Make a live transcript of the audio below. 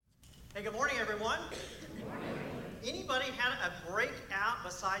Hey, good morning, everyone. Anybody had a breakout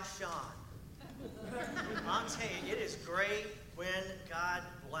besides Sean? I'll tell you, it is great when God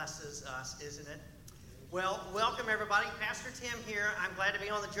blesses us, isn't it? Well, welcome everybody. Pastor Tim here. I'm glad to be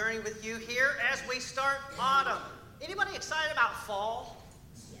on the journey with you here as we start autumn. Anybody excited about fall?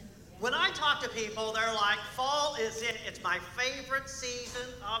 When I talk to people, they're like, fall is it. It's my favorite season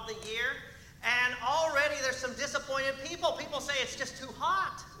of the year. And already there's some disappointed people. People say it's just too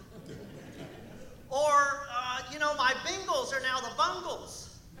hot. Or, my Bengals are now the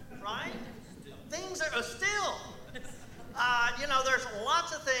Bungles, right? Things are still. There's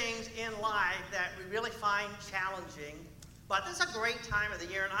lots of things in life that we really find challenging. But this is a great time of the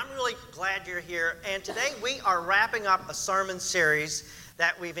year, and I'm really glad you're here. And today we are wrapping up a sermon series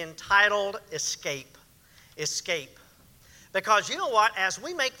that we've entitled Escape. Escape. Because you know what? As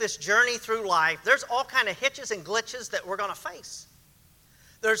we make this journey through life, there's all kind of hitches and glitches that we're going to face.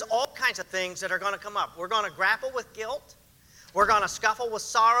 There's all kinds of things that are going to come up. We're going to grapple with guilt. We're going to scuffle with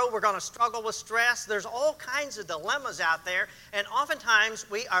sorrow. We're going to struggle with stress. There's all kinds of dilemmas out there. And oftentimes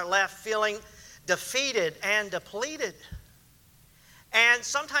we are left feeling defeated and depleted. And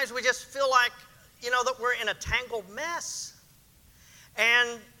sometimes we just feel like, that we're in a tangled mess.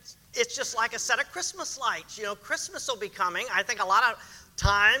 And it's just like a set of Christmas lights. Christmas will be coming. I think a lot of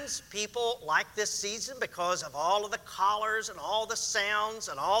times people like this season because of all of the colors and all the sounds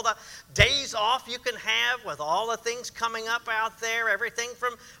and all the days off you can have with all the things coming up out there, everything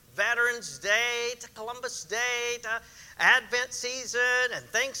from Veterans Day to Columbus Day to Advent season and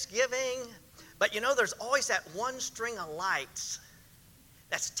Thanksgiving. But there's always that one string of lights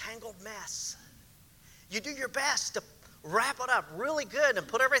that's a tangled mess. You do your best to wrap it up really good and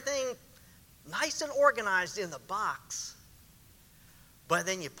put everything nice and organized in the box. But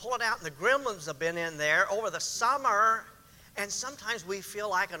then you pull it out and the gremlins have been in there over the summer, and sometimes we feel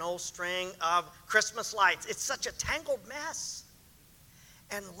like an old string of Christmas lights. It's such a tangled mess.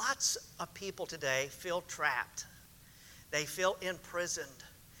 And lots of people today feel trapped. They feel imprisoned.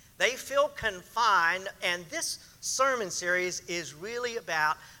 They feel confined, and this sermon series is really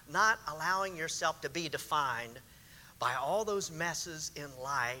about not allowing yourself to be defined by all those messes in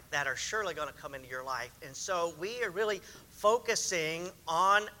life that are surely going to come into your life. And so we are really focusing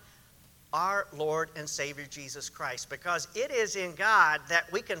on our Lord and Savior Jesus Christ, because it is in God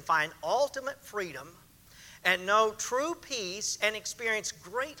that we can find ultimate freedom and know true peace and experience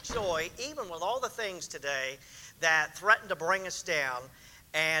great joy, even with all the things today that threaten to bring us down.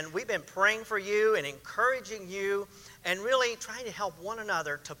 And we've been praying for you and encouraging you and really trying to help one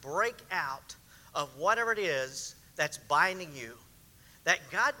another to break out of whatever it is that's binding you, that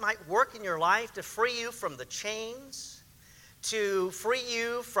God might work in your life to free you from the chains, to free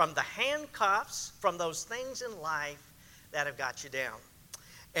you from the handcuffs, from those things in life that have got you down.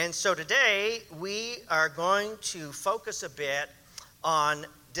 And so today we are going to focus a bit on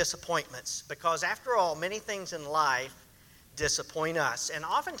disappointments, because after all, many things in life disappoint us. And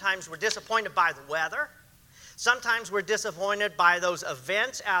oftentimes we're disappointed by the weather. Sometimes we're disappointed by those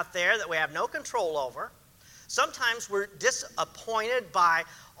events out there that we have no control over. Sometimes we're disappointed by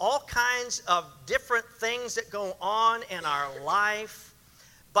all kinds of different things that go on in our life.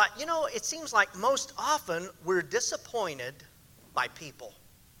 But, it seems like most often we're disappointed by people.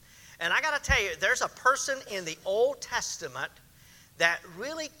 And I got to tell you, there's a person in the Old Testament that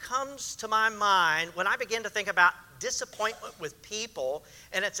really comes to my mind when I begin to think about disappointment with people.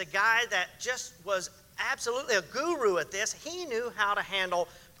 And it's a guy that just was absolutely a guru at this. He knew how to handle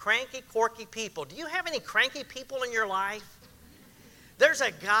cranky, quirky people. Do you have any cranky people in your life? There's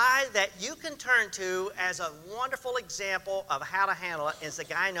a guy that you can turn to as a wonderful example of how to handle it. Is the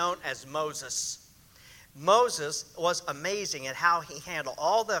guy known as Moses. Moses was amazing at how he handled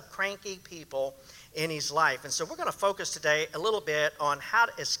all the cranky people in his life. And so we're going to focus today a little bit on how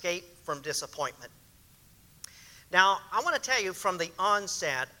to escape from disappointment. Now, I want to tell you from the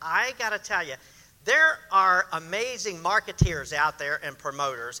onset, I got to tell you, there are amazing marketeers out there and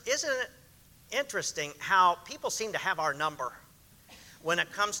promoters. Isn't it interesting how people seem to have our number when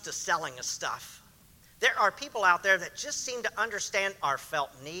it comes to selling us stuff? There are people out there that just seem to understand our felt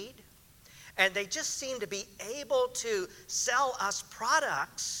need, and they just seem to be able to sell us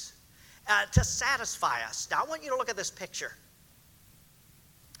products to satisfy us. Now, I want you to look at this picture.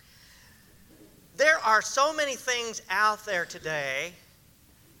 There are so many things out there today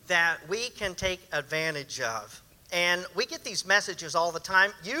that we can take advantage of. And we get these messages all the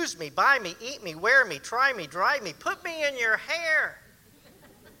time. Use me, buy me, eat me, wear me, try me, drive me, put me in your hair.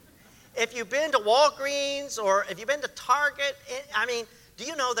 If you've been to Walgreens or if you've been to Target, do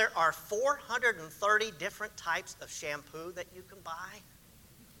you know there are 430 different types of shampoo that you can buy?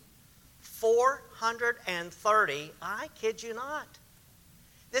 430. I kid you not.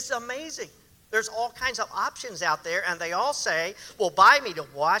 This is amazing. There's all kinds of options out there, and they all say, well, buy me to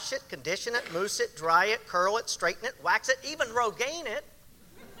wash it, condition it, mousse it, dry it, curl it, straighten it, wax it, even Rogaine it.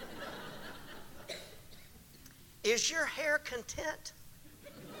 Is your hair content?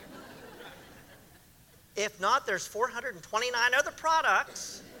 If not, there's 429 other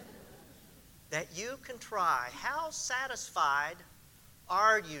products that you can try. How satisfied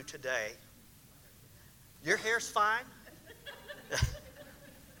are you today? Your hair's fine?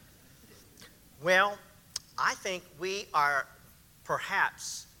 Well, I think we are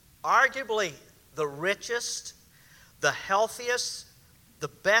perhaps arguably the richest, the healthiest, the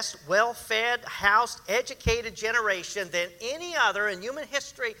best well-fed, housed, educated generation than any other in human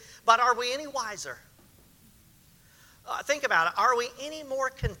history, but are we any wiser? Think about it. Are we any more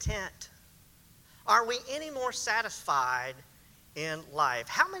content? Are we any more satisfied in life?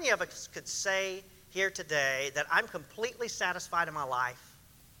 How many of us could say here today that I'm completely satisfied in my life?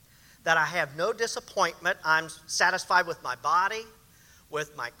 That I have no disappointment. I'm satisfied with my body,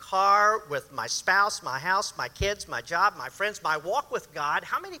 with my car, with my spouse, my house, my kids, my job, my friends, my walk with God.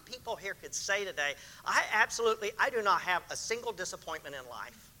 How many people here could say today, I do not have a single disappointment in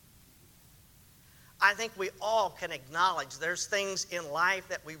life? I think we all can acknowledge there's things in life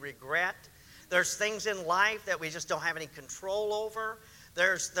that we regret. There's things in life that we just don't have any control over.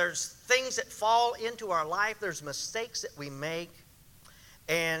 There's things that fall into our life. There's mistakes that we make.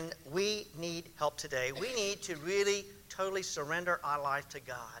 And we need help today. We need to really totally surrender our life to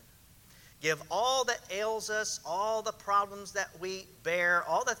God. Give all that ails us, all the problems that we bear,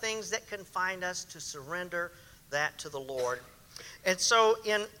 all the things that confine us, to surrender that to the Lord. And so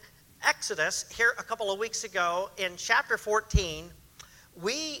in Exodus, here a couple of weeks ago, in chapter 14,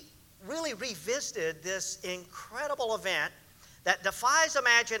 we really revisited this incredible event that defies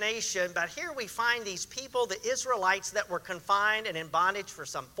imagination, but here we find these people, the Israelites, that were confined and in bondage for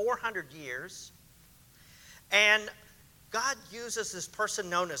some 400 years. And God uses this person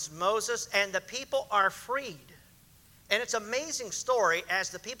known as Moses, and the people are freed. And it's an amazing story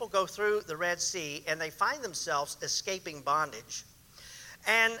as the people go through the Red Sea and they find themselves escaping bondage.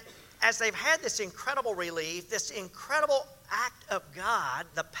 And as they've had this incredible relief, this incredible act of God,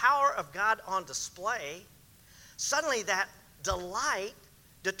 the power of God on display, suddenly that delight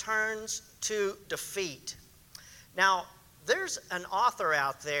turns to defeat. Now, there's an author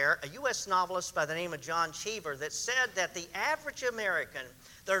out there, a U.S. novelist by the name of John Cheever, that said that the average American,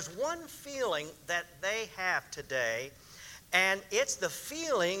 there's one feeling that they have today, and it's the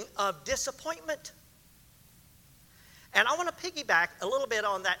feeling of disappointment. And I want to piggyback a little bit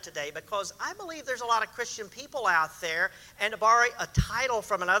on that today, because I believe there's a lot of Christian people out there, and to borrow a title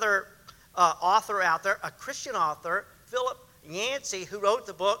from another author out there, a Christian author, Philip Yancey, who wrote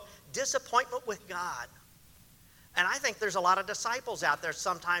the book Disappointment with God. And I think there's a lot of disciples out there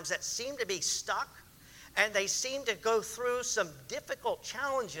sometimes that seem to be stuck, and they seem to go through some difficult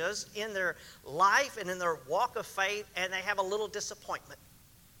challenges in their life and in their walk of faith, and they have a little disappointment.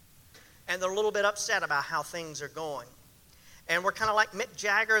 And they're a little bit upset about how things are going. And we're kind of like Mick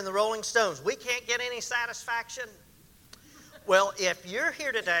Jagger and the Rolling Stones. We can't get any satisfaction. Well, if you're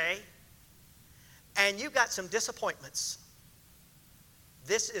here today and you've got some disappointments,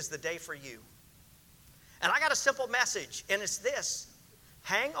 this is the day for you. And I got a simple message, and it's this: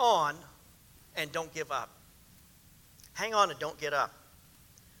 hang on and don't give up. Hang on and don't get up.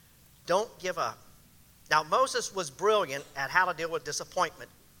 Don't give up. Now, Moses was brilliant at how to deal with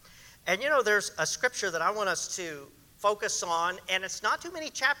disappointment. And you know, there's a scripture that I want us to focus on, and it's not too many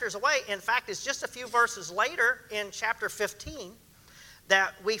chapters away. In fact, it's just a few verses later in chapter 15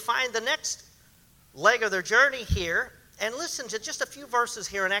 that we find the next leg of their journey here. And listen to just a few verses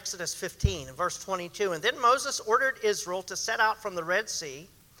here in Exodus 15, in verse 22. And then Moses ordered Israel to set out from the Red Sea,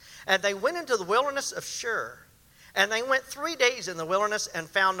 and they went into the wilderness of Shur. And they went 3 days in the wilderness and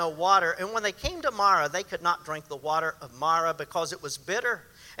found no water. And when they came to Marah, they could not drink the water of Marah because it was bitter.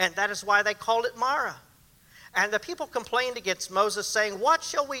 And that is why they called it Marah. And the people complained against Moses, saying, "What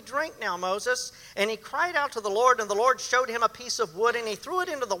shall we drink now, Moses?" And he cried out to the Lord, and the Lord showed him a piece of wood, and he threw it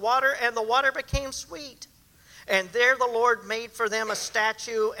into the water, and the water became sweet. And there the Lord made for them a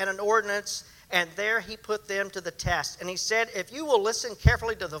statute and an ordinance, and there he put them to the test. And he said, "If you will listen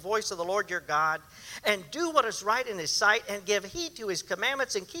carefully to the voice of the Lord your God, and do what is right in his sight, and give heed to his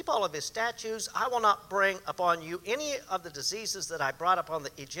commandments, and keep all of his statutes, I will not bring upon you any of the diseases that I brought upon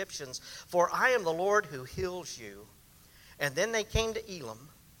the Egyptians, for I am the Lord who heals you." And then they came to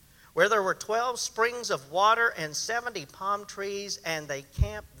Elim, where there were 12 springs of water and 70 palm trees, and they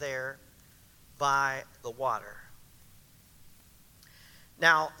camped there by the water.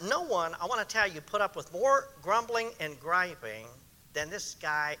 Now, no one, I want to tell you, put up with more grumbling and griping than this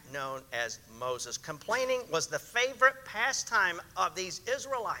guy known as Moses. Complaining was the favorite pastime of these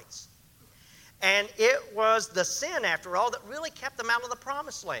Israelites. And it was the sin, after all, that really kept them out of the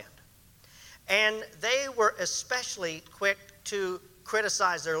promised land. And they were especially quick to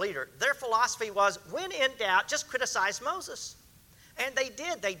criticize their leader. Their philosophy was, when in doubt, just criticize Moses. And they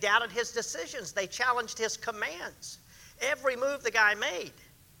did. They doubted his decisions. They challenged his commands. Every move the guy made,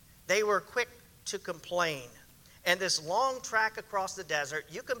 they were quick to complain. And this long trek across the desert,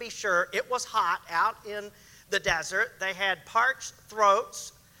 you can be sure it was hot out in the desert. They had parched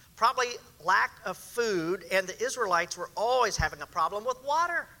throats, probably lack of food, and the Israelites were always having a problem with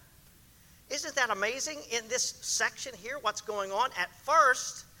water. Isn't that amazing in this section here, what's going on? At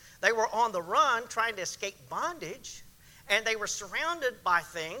first, they were on the run trying to escape bondage, and they were surrounded by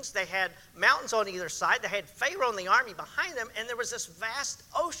things. They had mountains on either side. They had Pharaoh and the army behind them, and there was this vast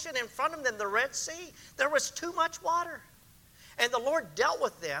ocean in front of them, the Red Sea. There was too much water. And the Lord dealt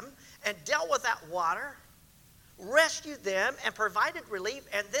with them and dealt with that water, rescued them, and provided relief.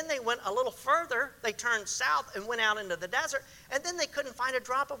 And then they went a little further. They turned south and went out into the desert, and then they couldn't find a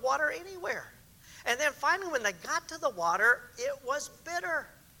drop of water anywhere. And then finally, when they got to the water, it was bitter.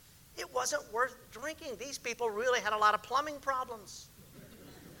 It wasn't worth drinking. These people really had a lot of plumbing problems.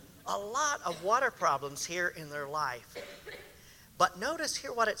 A lot of water problems here in their life. But notice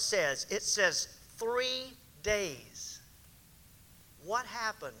here what it says. It says 3 days. What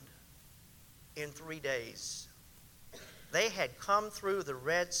happened in 3 days? They had come through the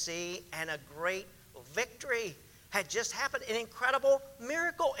Red Sea, and a great victory had just happened. An incredible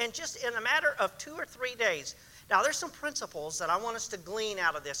miracle, and just in a matter of 2 or 3 days. Now, there's some principles that I want us to glean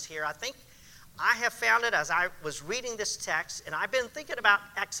out of this here. I think I have found it as I was reading this text, and I've been thinking about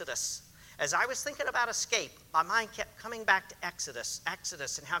Exodus. As I was thinking about escape, my mind kept coming back to Exodus,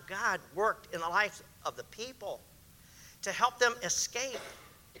 and how God worked in the lives of the people to help them escape.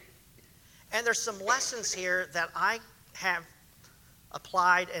 And there's some lessons here that I have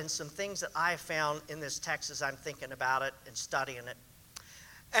applied, and some things that I have found in this text as I'm thinking about it and studying it.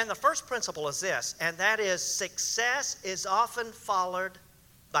 And the first principle is this, and that is success is often followed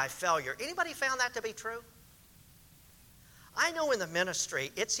by failure. Anybody found that to be true? I know in the ministry,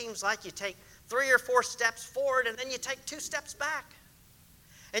 it seems like you take 3 or 4 steps forward, and then you take 2 steps back.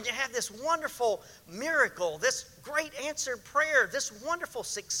 And you have this wonderful miracle, this great answered prayer, this wonderful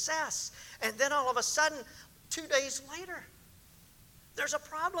success. And then all of a sudden, 2 days later, there's a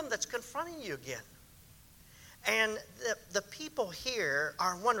problem that's confronting you again. And the people here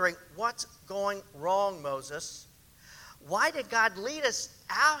are wondering, what's going wrong, Moses? Why did God lead us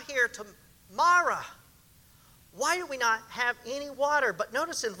out here to Marah? Why do we not have any water? But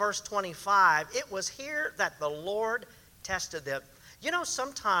notice in verse 25, it was here that the Lord tested them. You know,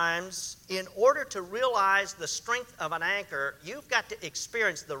 sometimes in order to realize the strength of an anchor, you've got to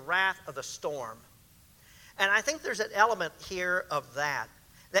experience the wrath of the storm. And I think there's an element here of that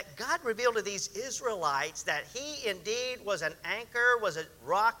God revealed to these Israelites that he indeed was an anchor, was a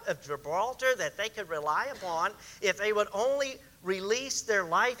rock of Gibraltar that they could rely upon if they would only release their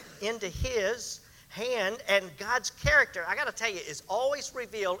life into his hand. And God's character, I got to tell you, is always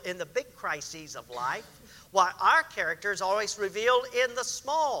revealed in the big crises of life, while our character is always revealed in the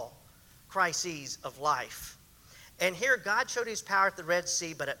small crises of life. And here God showed his power at the Red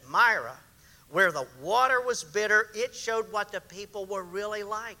Sea, but at Marah, where the water was bitter, it showed what the people were really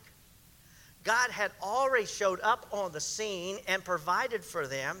like. God had already showed up on the scene and provided for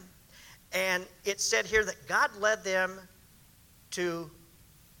them. And it said here that God led them to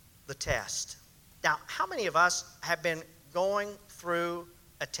the test. Now, how many of us have been going through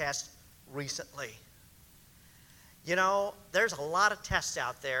a test recently? You know, there's a lot of tests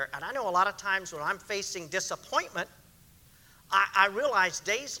out there. And I know a lot of times when I'm facing disappointment, I realize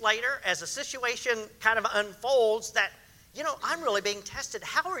days later, as a situation kind of unfolds, that, you know, I'm really being tested.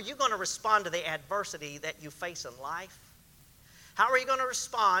 How are you going to respond to the adversity that you face in life? How are you going to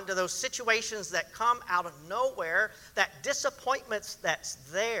respond to those situations that come out of nowhere, that disappointments that's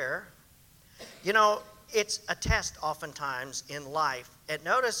there? You know, it's a test oftentimes in life. And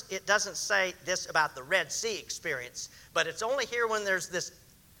notice it doesn't say this about the Red Sea experience, but it's only here when there's this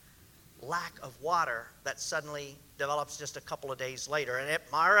lack of water that suddenly develops just a couple of days later. And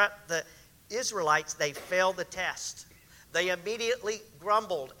at Marah, the Israelites, they failed the test. They immediately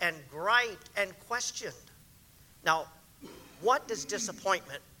grumbled and griped and questioned. Now, what does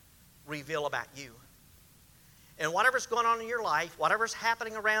disappointment reveal about you? And whatever's going on in your life, whatever's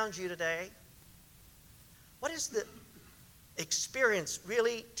happening around you today, what is the experience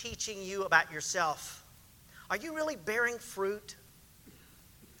really teaching you about yourself? Are you really bearing fruit?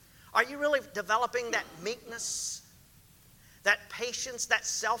 Are you really developing that meekness, that patience, that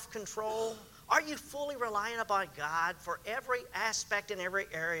self-control? Are you fully reliant upon God for every aspect and every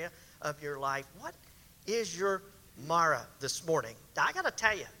area of your life? What is your Mara this morning? Now, I got to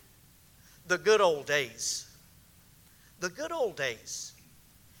tell you, the good old days. The good old days.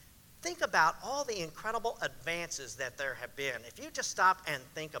 Think about all the incredible advances that there have been. If you just stop and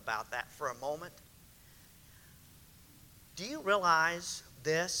think about that for a moment, do you realize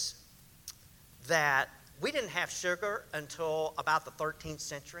this, that we didn't have sugar until about the 13th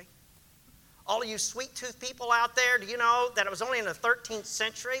century? All of you sweet-tooth people out there, do you know that it was only in the 13th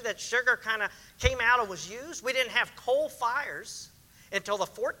century that sugar kind of came out and was used? We didn't have coal fires until the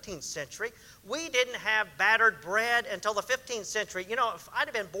 14th century. We didn't have battered bread until the 15th century. You know, if I'd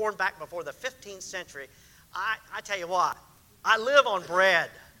have been born back before the 15th century, I tell you what, I live on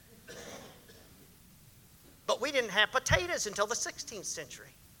bread. But we didn't have potatoes until the 16th century.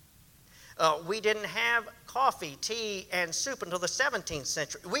 We didn't have coffee, tea, and soup until the 17th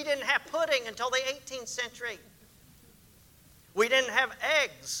century. We didn't have pudding until the 18th century. We didn't have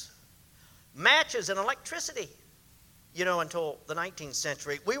eggs, matches, and electricity, until the 19th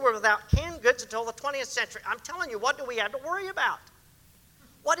century. We were without canned goods until the 20th century. I'm telling you, what do we have to worry about?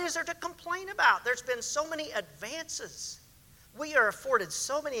 What is there to complain about? There's been so many advances. We are afforded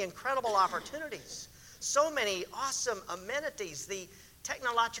so many incredible opportunities, so many awesome amenities. The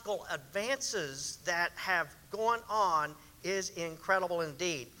technological advances that have gone on is incredible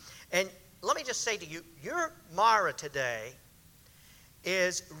indeed. And let me just say to you, your Mara today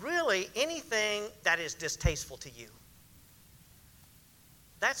is really anything that is distasteful to you.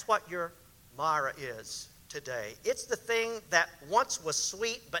 That's what your Mara is today. It's the thing that once was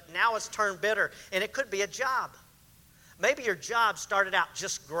sweet, but now it's turned bitter. And it could be a job. Maybe your job started out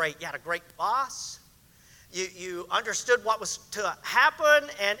just great. You had a great boss. You understood what was to happen,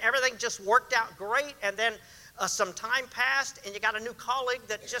 and everything just worked out great. And then some time passed, and you got a new colleague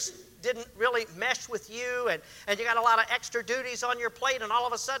that just didn't really mesh with you, and you got a lot of extra duties on your plate, and all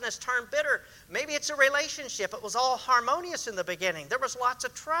of a sudden it's turned bitter. Maybe it's a relationship. It was all harmonious in the beginning. There was lots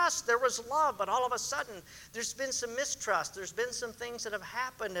of trust. There was love, but all of a sudden there's been some mistrust. There's been some things that have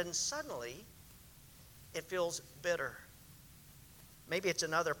happened, and suddenly it feels bitter. Maybe it's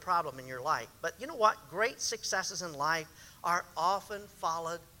another problem in your life. But you know what? Great successes in life are often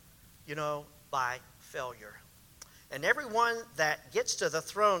followed, by failure. And everyone that gets to the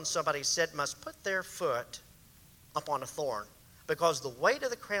throne, somebody said, must put their foot upon a thorn, because the way to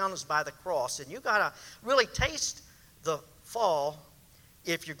the crown is by the cross. And you got to really taste the fall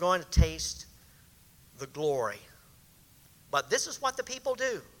if you're going to taste the glory. But this is what the people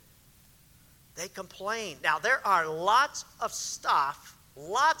do. They complain. Now, there are lots of stuff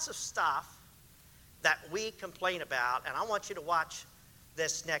that we complain about, and I want you to watch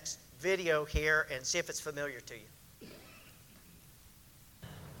this next video here and see if it's familiar to you.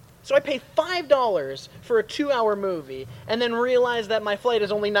 So I pay $5 for a 2-hour movie and then realize that my flight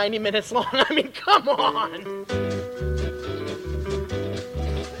is only 90 minutes long. I mean, come on!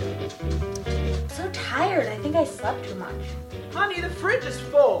 I'm so tired. I think I slept too much. Honey, the fridge is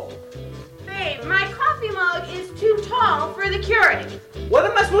full. Babe, my coffee mug is too tall for the Keurig. What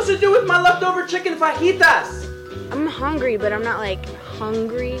am I supposed to do with my leftover chicken fajitas? I'm hungry, but I'm not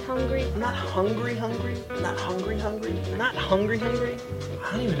hungry. I'm not hungry. I'm not hungry. I'm not hungry.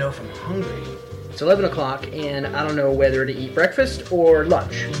 I don't even know if I'm hungry. It's 11 o'clock and I don't know whether to eat breakfast or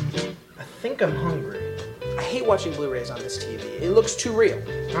lunch. I think I'm hungry. I hate watching Blu-rays on this TV. It looks too real.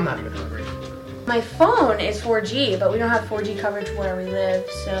 I'm not even hungry. My phone is 4G, but we don't have 4G coverage where we live,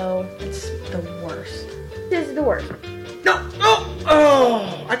 so it's the worst. This is the worst. No!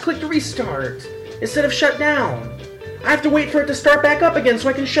 Oh! I clicked restart instead of shut down. I have to wait for it to start back up again so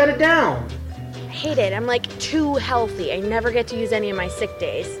I can shut it down. I hate it. I'm too healthy. I never get to use any of my sick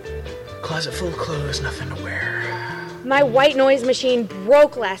days. Closet full of clothes, nothing to wear. My white noise machine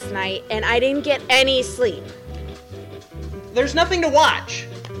broke last night, and I didn't get any sleep. There's nothing to watch.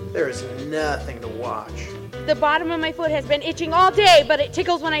 There is nothing to watch. The bottom of my foot has been itching all day, but it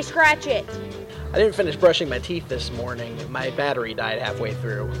tickles when I scratch it. I didn't finish brushing my teeth this morning. My battery died halfway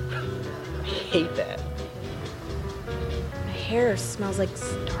through. I hate that. My hair smells like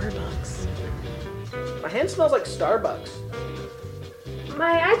Starbucks. My hand smells like Starbucks.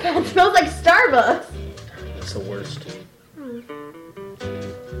 My iPad smells like Starbucks. That's the worst.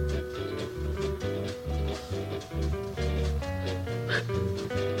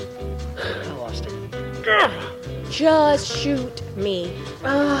 I lost it. Just shoot me.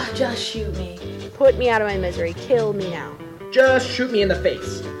 Just shoot me. Put me out of my misery. Kill me now. Just shoot me in the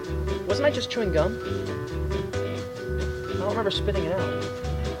face. Wasn't I just chewing gum? I don't remember spitting it out.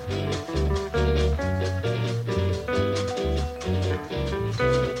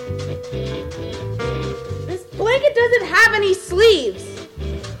 have any sleeves.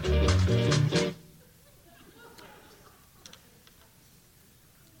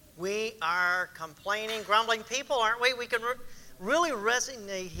 We are complaining, grumbling people, aren't we? We can really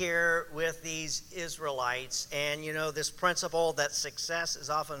resonate here with these Israelites. And you know, this principle that success is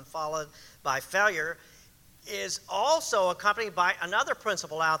often followed by failure is also accompanied by another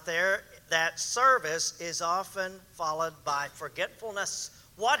principle out there, that service is often followed by forgetfulness.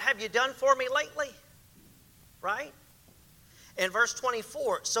 What have you done for me lately? Right? In verse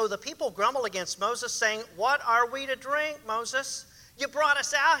 24, so the people grumble against Moses, saying, what are we to drink, Moses? You brought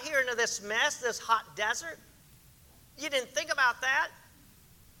us out here into this mess, this hot desert. You didn't think about that.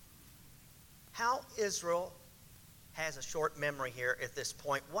 How Israel has a short memory here at this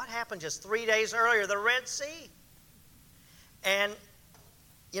point. What happened just 3 days earlier? The Red Sea. And,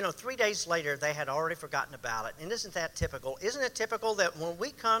 you know, 3 days later, they had already forgotten about it. And isn't that typical? Isn't it typical that when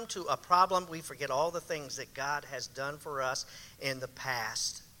we come to a problem, we forget all the things that God has done for us in the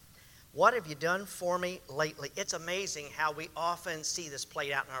past? What have you done for me lately? It's amazing how we often see this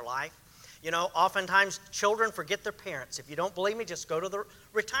played out in our life. You know, oftentimes children forget their parents. If you don't believe me, just go to the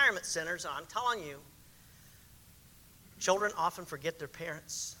retirement centers. I'm telling you, children often forget their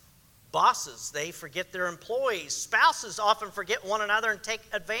parents. Bosses, they forget their employees. Spouses often forget one another and take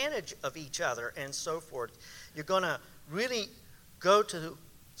advantage of each other, and so forth. You're going to really go to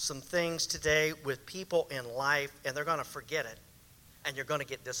some things today with people in life, and they're going to forget it. And you're going to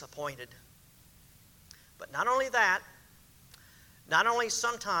get disappointed. But not only that, not only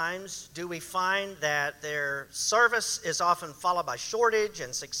sometimes do we find that their service is often followed by shortage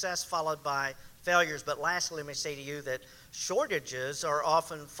and success followed by failures, but lastly, let me say to you that shortages are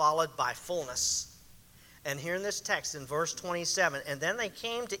often followed by fullness. And here in this text, in verse 27, and then they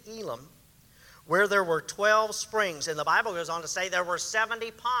came to Elim, where there were 12 springs. And the Bible goes on to say there were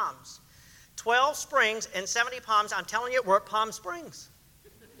 70 palms. 12 springs and 70 palms. I'm telling you, we're at Palm Springs.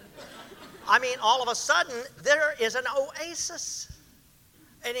 I mean, all of a sudden, there is an oasis,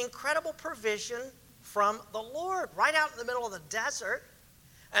 an incredible provision from the Lord, right out in the middle of the desert.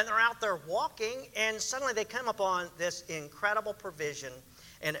 And they're out there walking, and suddenly they come upon this incredible provision.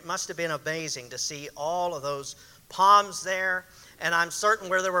 And it must have been amazing to see all of those palms there. And I'm certain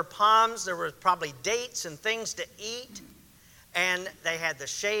where there were palms, there were probably dates and things to eat. And they had the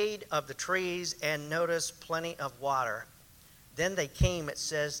shade of the trees, and notice plenty of water. Then they came, it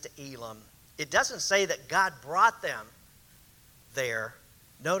says, to Elim. It doesn't say that God brought them there.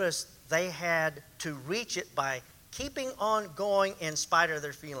 Notice they had to reach it by keeping on going in spite of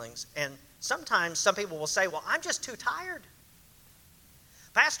their feelings. And sometimes some people will say, well, I'm just too tired.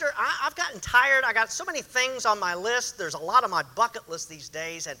 Pastor, I've gotten tired. I got so many things on my list. There's a lot on my bucket list these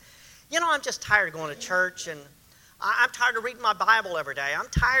days. And, you know, I'm just tired of going to church, and I'm tired of reading my Bible every day. I'm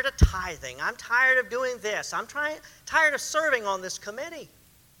tired of tithing. I'm tired of doing this. I'm tired of serving on this committee.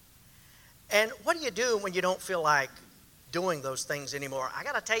 And what do you do when you don't feel like doing those things anymore? I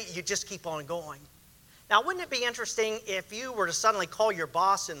got to tell you, you just keep on going. Now, wouldn't it be interesting if you were to suddenly call your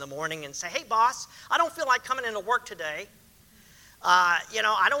boss in the morning and say, hey, boss, I don't feel like coming into work today. I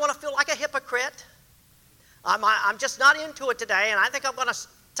don't want to feel like a hypocrite. I'm just not into it today, and I think I'm going to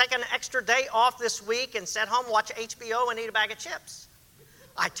take an extra day off this week and sit home, watch HBO, and eat a bag of chips.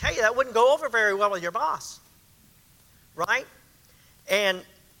 I tell you, that wouldn't go over very well with your boss, right? And,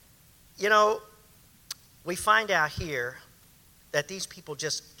 you know, we find out here that these people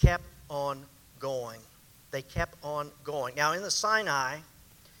just kept on going. They kept on going. Now, in the Sinai,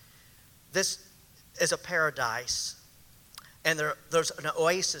 this is a paradise, and there's an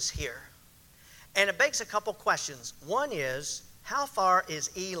oasis here. And it begs a couple questions. One is, how far is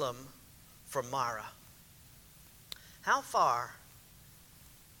Elim from Marah? How far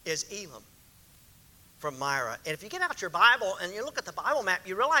is Elim from Marah? And if you get out your Bible and you look at the Bible map,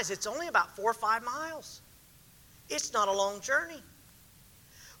 you realize it's only about 4 or 5 miles. It's not a long journey.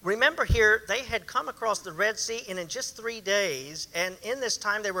 Remember here, they had come across the Red Sea, and in just 3 days, and in this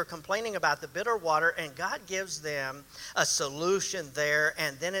time they were complaining about the bitter water, and God gives them a solution there.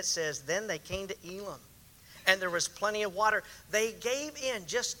 And then it says, then they came to Elim, and there was plenty of water. They gave in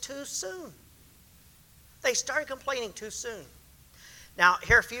just too soon. They started complaining too soon. Now,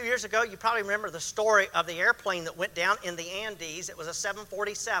 here a few years ago, you probably remember the story of the airplane that went down in the Andes. It was a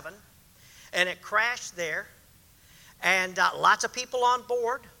 747, and it crashed there. And lots of people on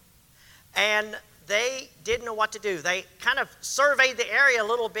board, and they didn't know what to do. They kind of surveyed the area a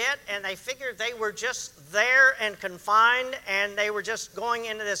little bit, and they figured they were just there and confined, and they were just going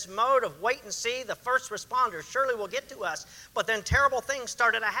into this mode of wait and see. The first responders surely will get to us. But then terrible things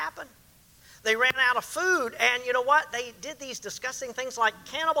started to happen. They ran out of food, and you know what? They did these disgusting things like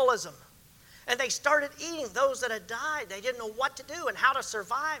cannibalism. And they started eating those that had died. They didn't know what to do and how to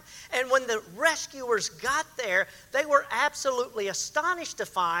survive. And when the rescuers got there, they were absolutely astonished to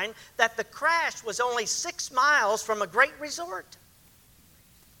find that the crash was only 6 miles from a great resort.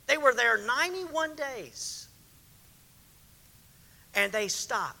 They were there 91 days. And they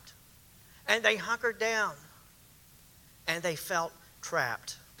stopped. And they hunkered down. And they felt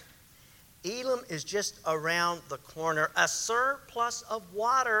trapped. Elim is just around the corner. A surplus of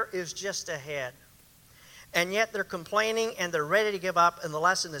water is just ahead. And yet they're complaining and they're ready to give up. And the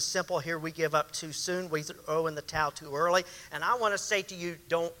lesson is simple here. We give up too soon. We throw in the towel too early. And I want to say to you,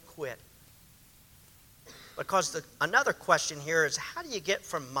 don't quit. Because another question here is, how do you get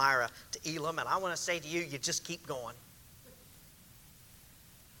from Myra to Elim? And I want to say to you, you just keep going.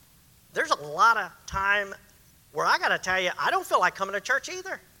 There's a lot of time where I got to tell you, I don't feel like coming to church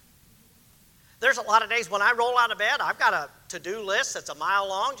either. There's a lot of days when I roll out of bed, I've got a to-do list that's a mile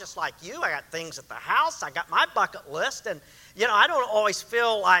long, just like you. I got things at the house. I got my bucket list. And, I don't always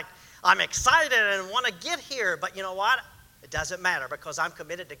feel like I'm excited and want to get here. But you know what? It doesn't matter because I'm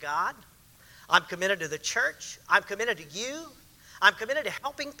committed to God. I'm committed to the church. I'm committed to you. I'm committed to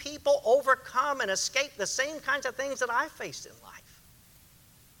helping people overcome and escape the same kinds of things that I faced in life.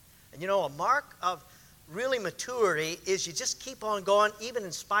 And a mark of really maturity is you just keep on going even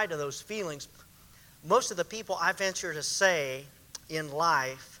in spite of those feelings. Most of the people I venture to say in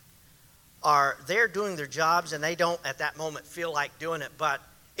life they're doing their jobs and they don't at that moment feel like doing it, but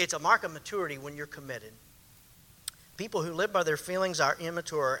it's a mark of maturity when you're committed. People who live by their feelings are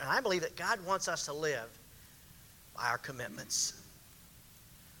immature, and I believe that God wants us to live by our commitments.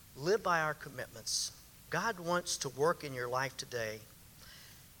 Live by our commitments. God wants to work in your life today.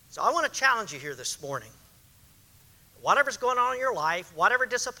 So I want to challenge you here this morning. Whatever's going on in your life, whatever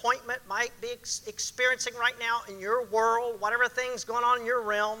disappointment might be experiencing right now in your world, whatever things going on in your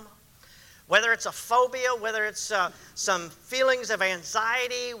realm, whether it's a phobia, whether it's some feelings of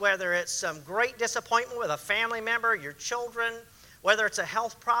anxiety, whether it's some great disappointment with a family member, your children, whether it's a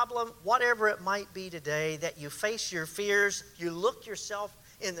health problem, whatever it might be today, that you face your fears, you look yourself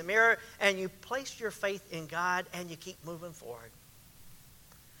in the mirror, and you place your faith in God, and you keep moving forward.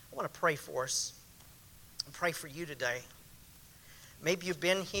 I want to pray for us. Pray for you today. Maybe you've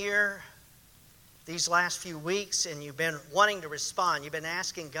been here these last few weeks and you've been wanting to respond. You've been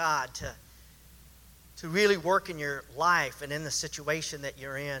asking God to really work in your life and in the situation that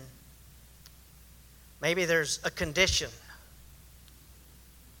you're in. Maybe there's a condition.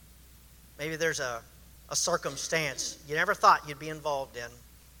 Maybe there's a circumstance you never thought you'd be involved in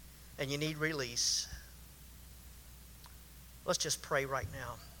and you need release. Let's just pray right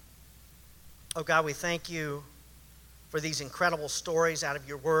now. Oh God, we thank you for these incredible stories out of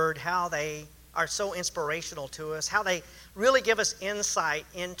your word, how they are so inspirational to us, how they really give us insight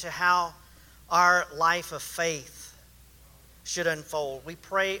into how our life of faith should unfold. We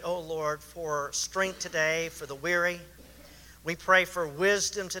pray, oh Lord, for strength today for the weary. We pray for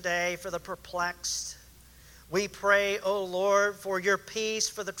wisdom today for the perplexed. We pray, oh Lord, for your peace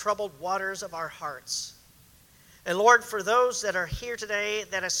for the troubled waters of our hearts. And Lord, for those that are here today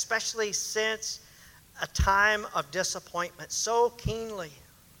that especially sense a time of disappointment so keenly,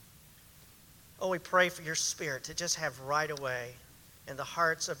 oh, we pray for your Spirit to just have right away in the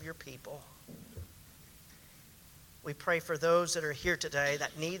hearts of your people. We pray for those that are here today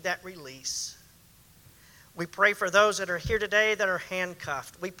that need that release. We pray for those that are here today that are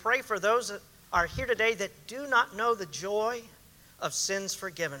handcuffed. We pray for those that are here today that do not know the joy of sins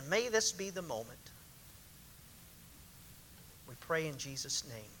forgiven. May this be the moment. Pray in Jesus'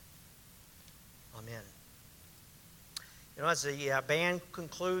 name. Amen. As the band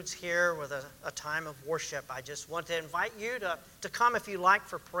concludes here with a time of worship, I just want to invite you to come if you like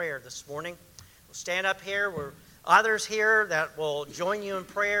for prayer this morning. We'll stand up here. We're others here that will join you in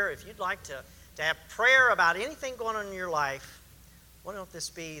prayer. If you'd like to have prayer about anything going on in your life, why don't this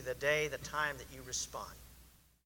be the day, the time that you respond?